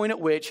a point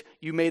at which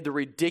you made the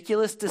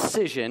ridiculous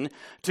decision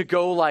to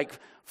go like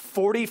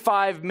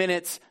 45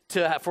 minutes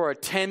for a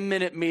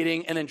 10-minute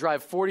meeting and then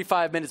drive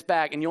 45 minutes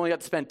back, and you only got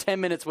to spend 10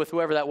 minutes with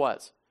whoever that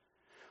was.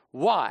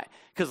 Why?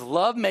 Because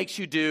love makes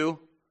you do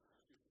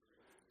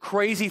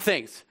crazy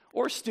things.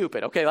 Or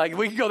stupid. Okay, like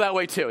we can go that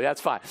way too. That's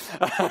fine.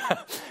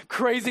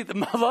 Crazy.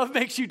 Love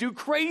makes you do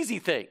crazy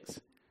things.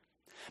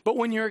 But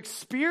when you're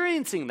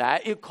experiencing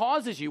that, it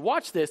causes you,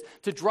 watch this,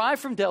 to drive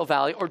from Del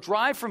Valle or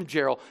drive from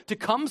Gerald to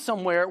come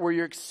somewhere where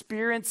you're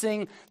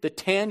experiencing the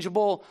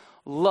tangible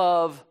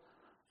love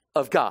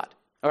of God.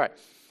 All right.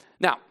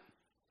 Now,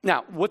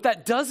 what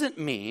that doesn't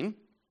mean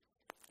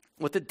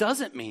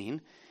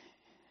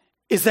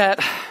is that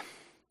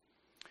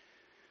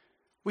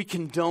we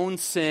condone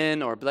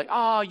sin or be like,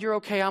 oh, you're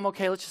okay, I'm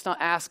okay. Let's just not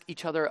ask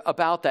each other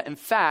about that. In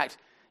fact,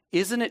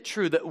 isn't it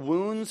true that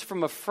wounds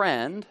from a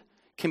friend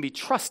can be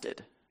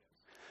trusted,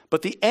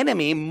 but the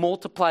enemy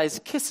multiplies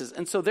kisses?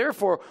 And so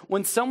therefore,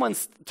 when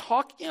someone's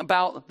talking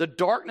about the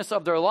darkness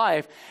of their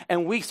life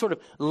and we sort of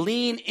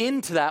lean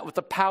into that with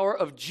the power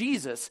of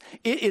Jesus,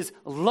 it is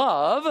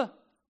love,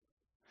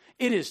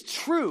 it is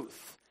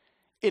truth,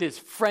 it is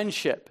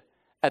friendship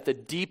at the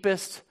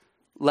deepest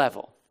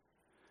level.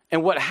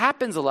 And what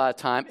happens a lot of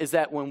time is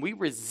that when we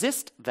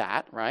resist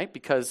that, right?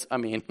 Because,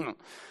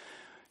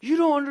 you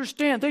don't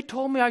understand. They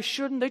told me I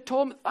shouldn't. They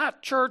told me,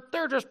 church,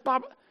 they're just...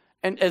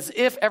 And as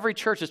if every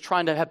church is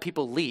trying to have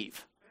people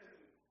leave.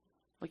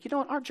 Like, you know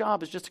what? Our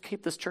job is just to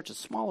keep this church as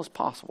small as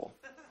possible.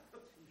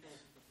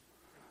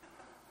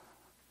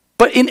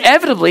 But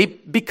inevitably,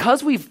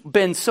 because we've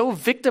been so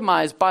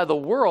victimized by the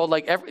world,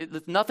 like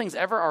nothing's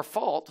ever our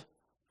fault,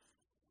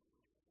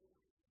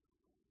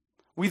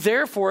 we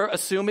therefore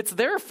assume it's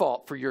their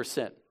fault for your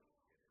sin.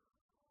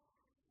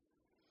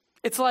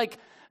 It's like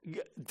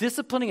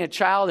disciplining a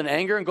child in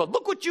anger and go,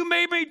 look what you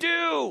made me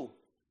do.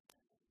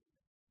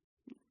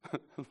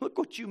 Look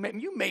what you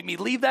made. You made me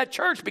leave that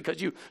church because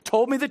you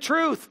told me the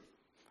truth.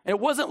 And it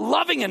wasn't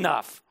loving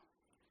enough.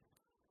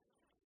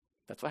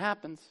 That's what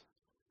happens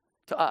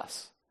to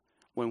us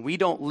when we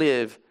don't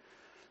live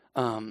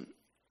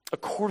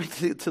according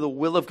to the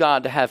will of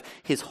God, to have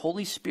his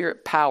Holy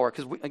Spirit power.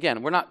 Because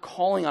we're not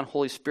calling on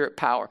Holy Spirit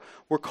power.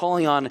 We're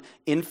calling on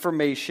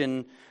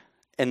information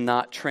and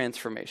not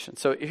transformation.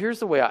 So here's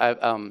the way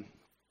I've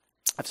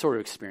sort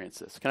of experienced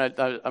this. I'm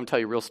going to tell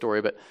you a real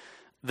story, but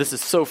this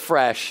is so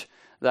fresh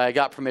that I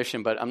got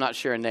permission, but I'm not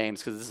sharing names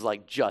because this is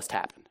like just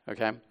happened,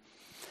 okay?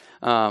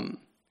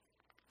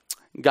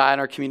 Guy in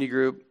our community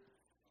group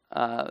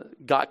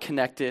got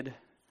connected,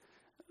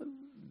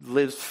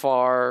 lives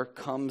far,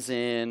 comes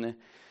in,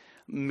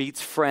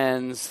 meets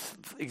friends,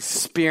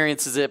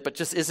 experiences it, but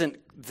just isn't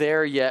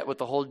there yet with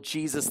the whole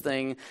Jesus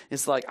thing.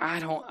 It's like, I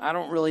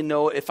don't really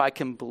know if I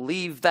can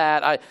believe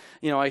that.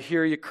 I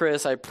hear you,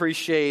 Chris. I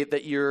appreciate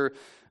that you're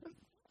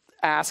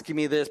asking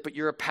me this, but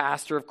you're a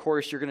pastor. Of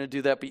course, you're going to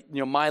do that. But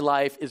my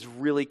life is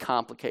really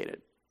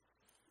complicated.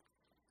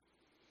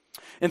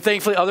 And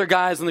thankfully, other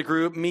guys in the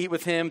group meet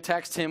with him,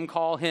 text him,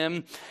 call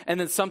him. And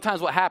then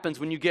sometimes what happens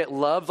when you get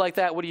loved like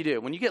that, what do you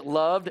do? When you get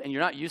loved and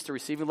you're not used to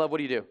receiving love, what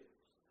do?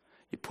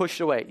 You push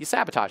it away. You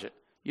sabotage it.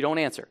 You don't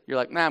answer. You're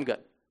like, nah, I'm good.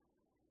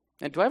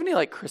 And do I have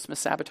any Christmas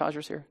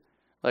sabotagers here?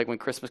 Like when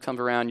Christmas comes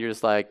around, you're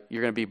just like,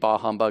 you're going to be bah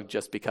humbug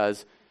just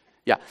because.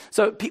 Yeah.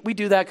 So we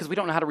do that because we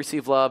don't know how to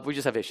receive love. We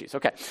just have issues.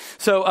 Okay.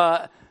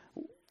 So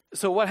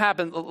what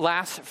happened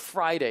last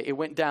Friday? It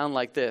went down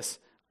like this.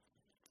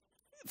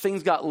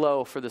 Things got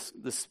low for this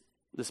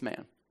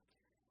man.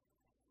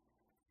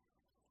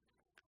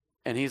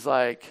 And he's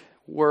like,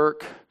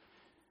 work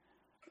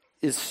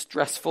is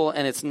stressful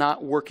and it's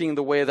not working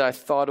the way that I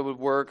thought it would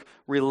work.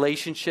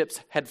 Relationships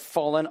had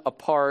fallen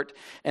apart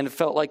and it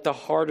felt like the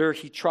harder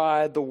he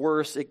tried, the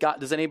worse it got.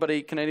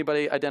 Can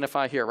anybody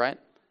identify here, right?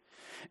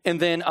 And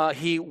then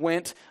he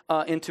went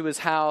into his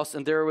house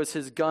and there was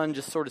his gun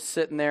just sort of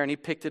sitting there and he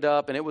picked it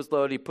up and it was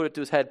loaded. He put it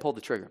to his head, pulled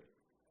the trigger.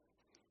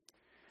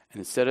 And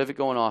instead of it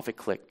going off, it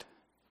clicked.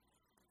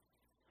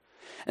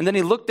 And then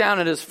he looked down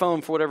at his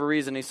phone for whatever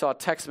reason. He saw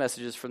text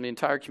messages from the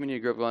entire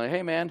community group going,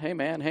 hey man, hey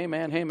man, hey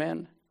man, hey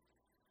man.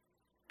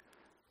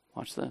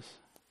 Watch this.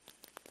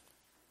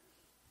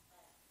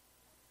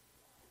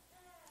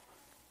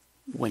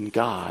 When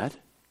God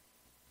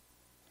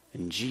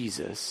and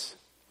Jesus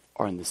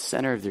are in the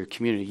center of their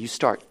community, you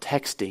start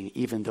texting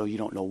even though you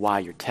don't know why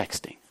you're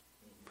texting.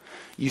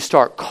 You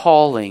start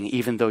calling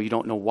even though you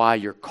don't know why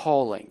you're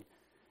calling.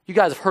 You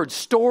guys have heard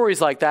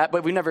stories like that,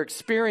 but we've never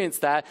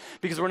experienced that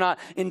because we're not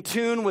in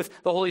tune with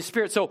the Holy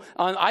Spirit. So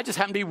I just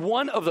happened to be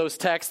one of those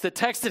texts that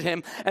texted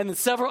him, and then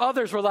several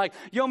others were like,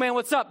 yo, man,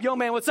 what's up? Yo,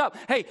 man, what's up?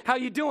 Hey, how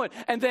you doing?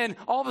 And then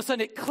all of a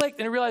sudden it clicked,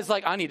 and I realized,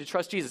 I need to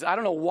trust Jesus. I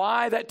don't know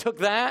why that took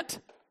that.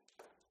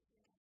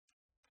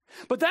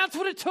 But that's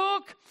what it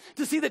took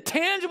to see the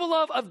tangible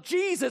love of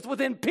Jesus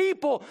within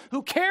people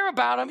who care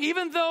about him,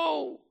 even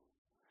though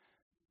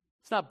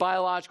it's not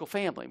biological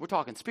family. We're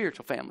talking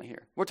spiritual family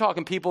here. We're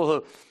talking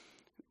people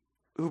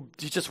who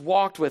you just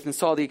walked with and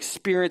saw the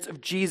experience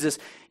of Jesus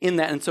in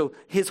that. And so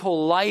his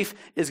whole life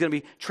is going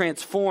to be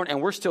transformed,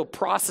 and we're still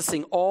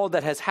processing all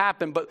that has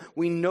happened, but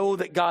we know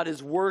that God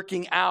is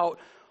working out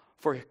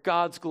for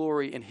God's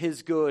glory and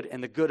his good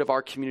and the good of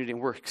our community,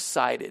 and we're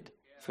excited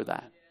for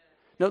that.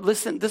 No,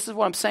 listen, this is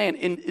what I'm saying.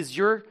 Is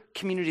your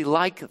community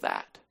like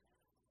that?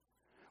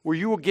 Where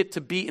you will get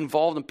to be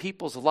involved in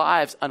people's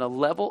lives on a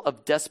level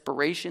of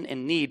desperation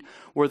and need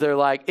where they're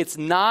like, it's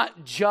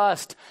not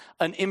just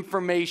an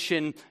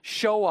information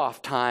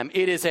show-off time.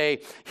 It is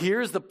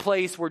here's the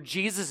place where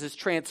Jesus is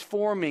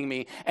transforming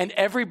me. And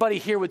everybody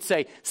here would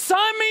say,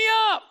 sign me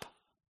up.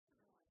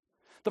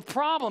 The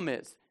problem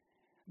is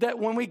that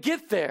when we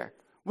get there,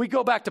 we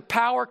go back to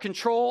power,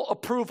 control,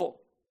 approval,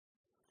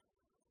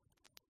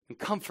 and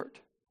comfort.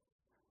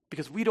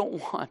 Because we don't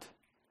want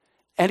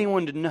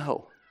anyone to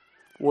know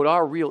what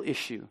our real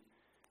issue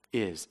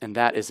is, and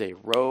that is a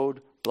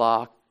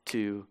roadblock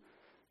to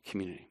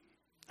community.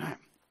 All right.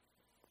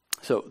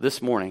 So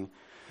this morning,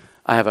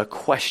 I have a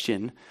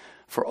question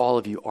for all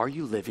of you. Are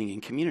you living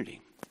in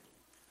community?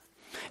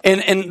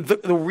 And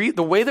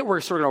the way that we're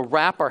sort of going to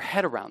wrap our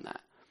head around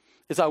that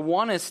is I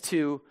want us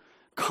to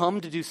come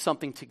to do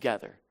something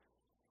together.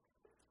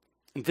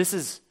 And this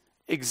is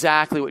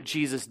exactly what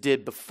Jesus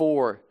did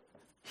before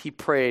he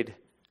prayed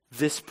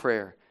this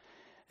prayer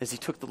as he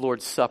took the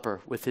Lord's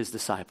Supper with his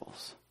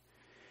disciples.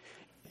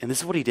 And this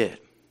is what he did.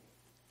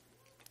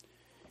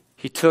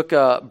 He took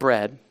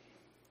bread,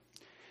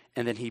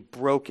 and then he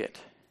broke it.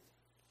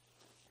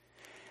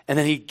 And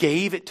then he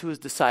gave it to his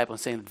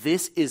disciples, saying,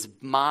 this is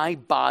my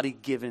body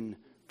given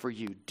for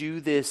you.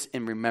 Do this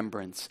in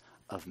remembrance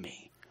of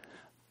me.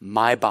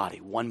 My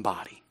body, one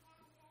body,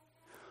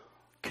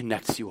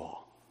 connects you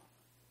all.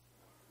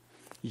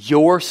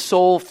 Your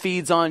soul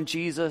feeds on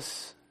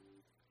Jesus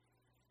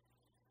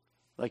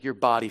like your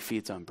body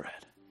feeds on bread.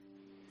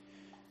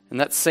 And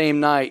that same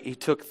night, he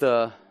took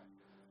the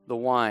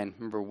wine.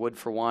 Remember, wood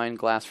for wine,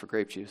 glass for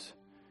grape juice.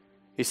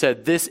 He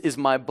said, this is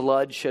my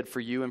blood shed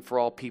for you and for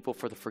all people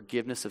for the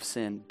forgiveness of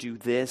sin. Do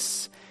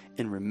this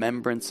in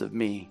remembrance of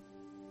me.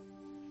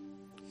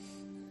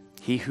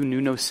 He who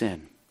knew no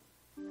sin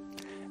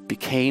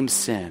became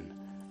sin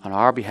on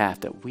our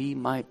behalf that we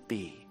might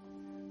be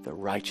the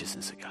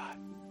righteousness of God.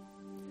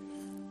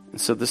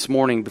 And so this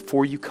morning,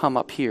 before you come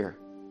up here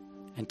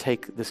and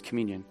take this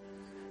communion,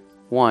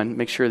 one,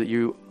 make sure that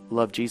you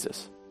love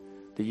Jesus,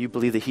 that you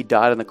believe that he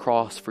died on the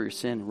cross for your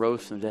sin,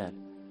 rose from the dead.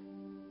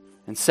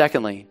 And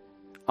secondly,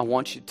 I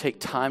want you to take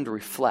time to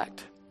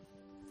reflect.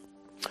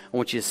 I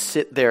want you to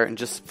sit there and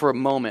just for a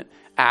moment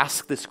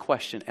ask this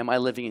question, am I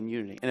living in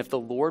unity? And if the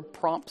Lord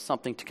prompts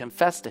something to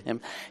confess to him,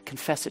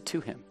 confess it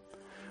to him.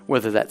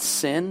 Whether that's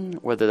sin,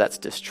 whether that's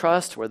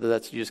distrust, whether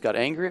that's you just got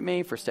angry at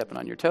me for stepping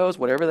on your toes,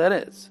 whatever that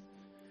is,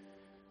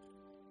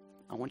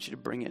 I want you to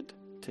bring it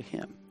to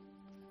him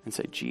and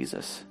say,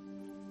 Jesus,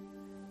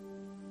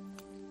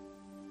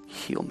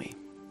 heal me,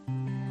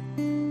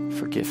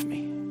 forgive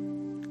me.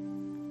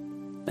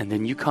 And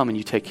then you come and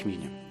you take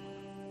communion.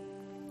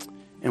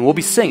 And we'll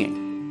be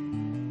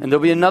singing. And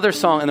there'll be another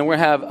song, and then we're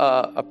going to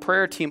have a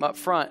prayer team up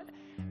front.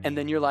 And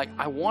then you're like,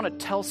 I want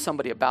to tell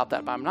somebody about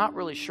that, but I'm not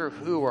really sure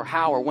who or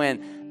how or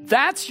when.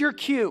 That's your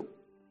cue.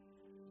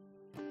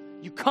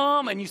 You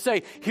come and you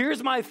say,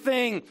 here's my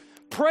thing.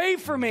 Pray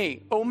for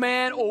me, O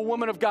man, O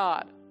woman of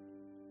God.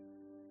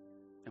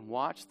 And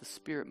watch the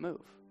Spirit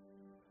move.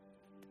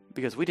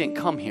 Because we didn't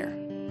come here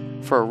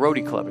for a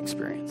roadie club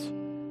experience.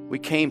 We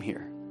came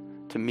here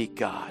to meet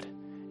God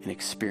and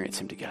experience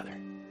him together.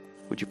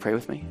 Would you pray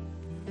with me?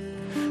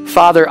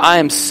 Father, I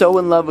am so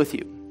in love with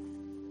you.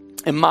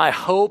 And my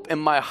hope and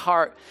my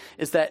heart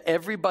is that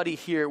everybody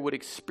here would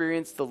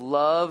experience the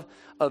love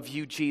of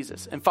you,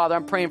 Jesus. And Father,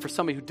 I'm praying for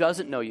somebody who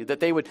doesn't know you, that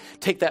they would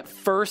take that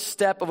first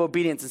step of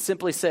obedience and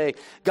simply say,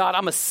 God,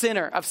 I'm a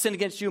sinner. I've sinned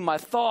against you in my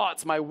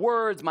thoughts, my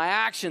words, my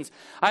actions.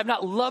 I have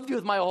not loved you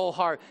with my whole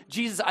heart.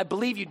 Jesus, I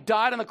believe you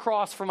died on the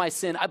cross for my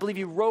sin. I believe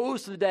you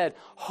rose to the dead.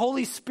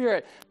 Holy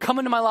Spirit, come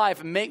into my life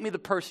and make me the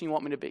person you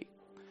want me to be.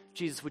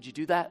 Jesus, would you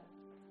do that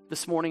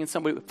this morning? And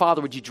somebody,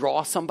 Father, would you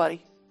draw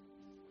somebody?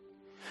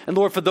 And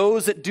Lord, for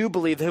those that do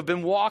believe, that have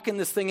been walking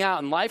this thing out,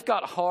 and life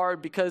got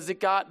hard because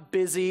it got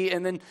busy,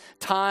 and then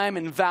time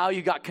and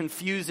value got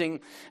confusing.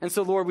 And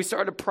so, Lord, we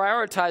started to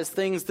prioritize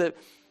things that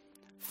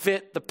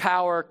fit the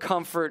power,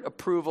 comfort,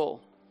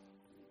 approval,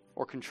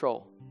 or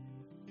control.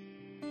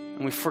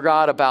 And we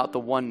forgot about the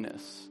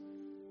oneness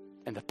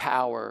and the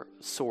power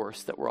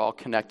source that we're all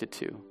connected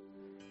to,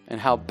 and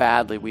how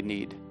badly we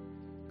need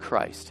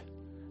Christ,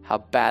 how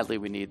badly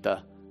we need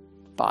the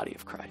body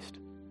of Christ.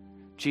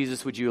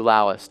 Jesus, would you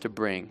allow us to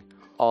bring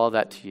all of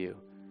that to you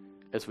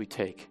as we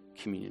take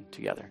communion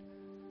together?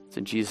 It's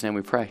in Jesus' name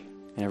we pray.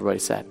 And everybody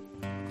said.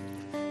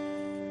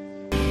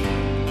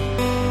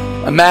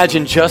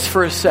 Imagine just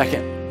for a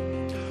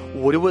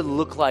second what it would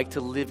look like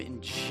to live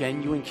in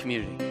genuine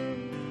community.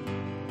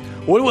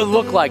 What it would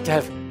look like to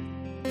have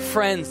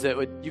friends that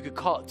you could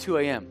call at 2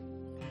 a.m.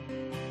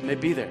 and they'd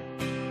be there.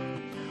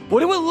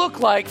 What it would look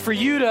like for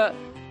you to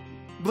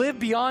live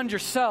beyond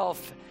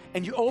yourself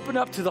and you open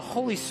up to the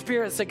Holy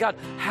Spirit and say, God,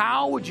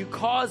 how would you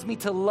cause me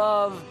to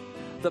love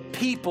the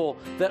people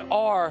that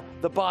are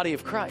the body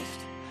of Christ?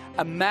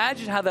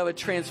 Imagine how that would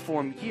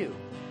transform you.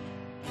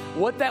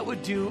 What that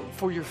would do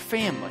for your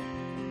family.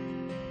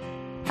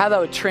 How that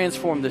would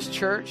transform this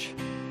church.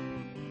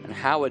 And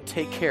how it would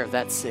take care of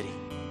that city.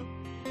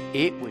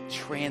 It would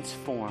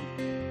transform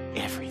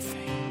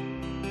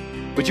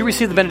everything. Would you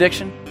receive the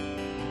benediction?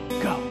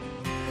 Go.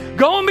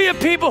 Go and be a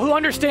people who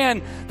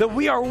understand that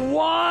we are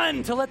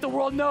one to let the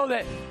world know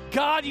that,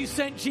 God, you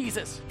sent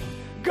Jesus.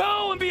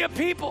 Go and be a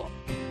people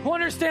who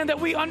understand that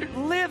we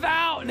live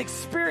out and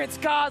experience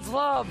God's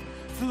love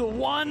through the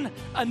one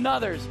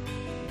another's.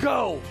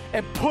 Go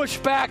and push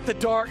back the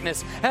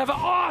darkness. Have an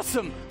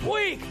awesome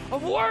week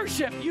of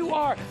worship. You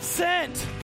are sent.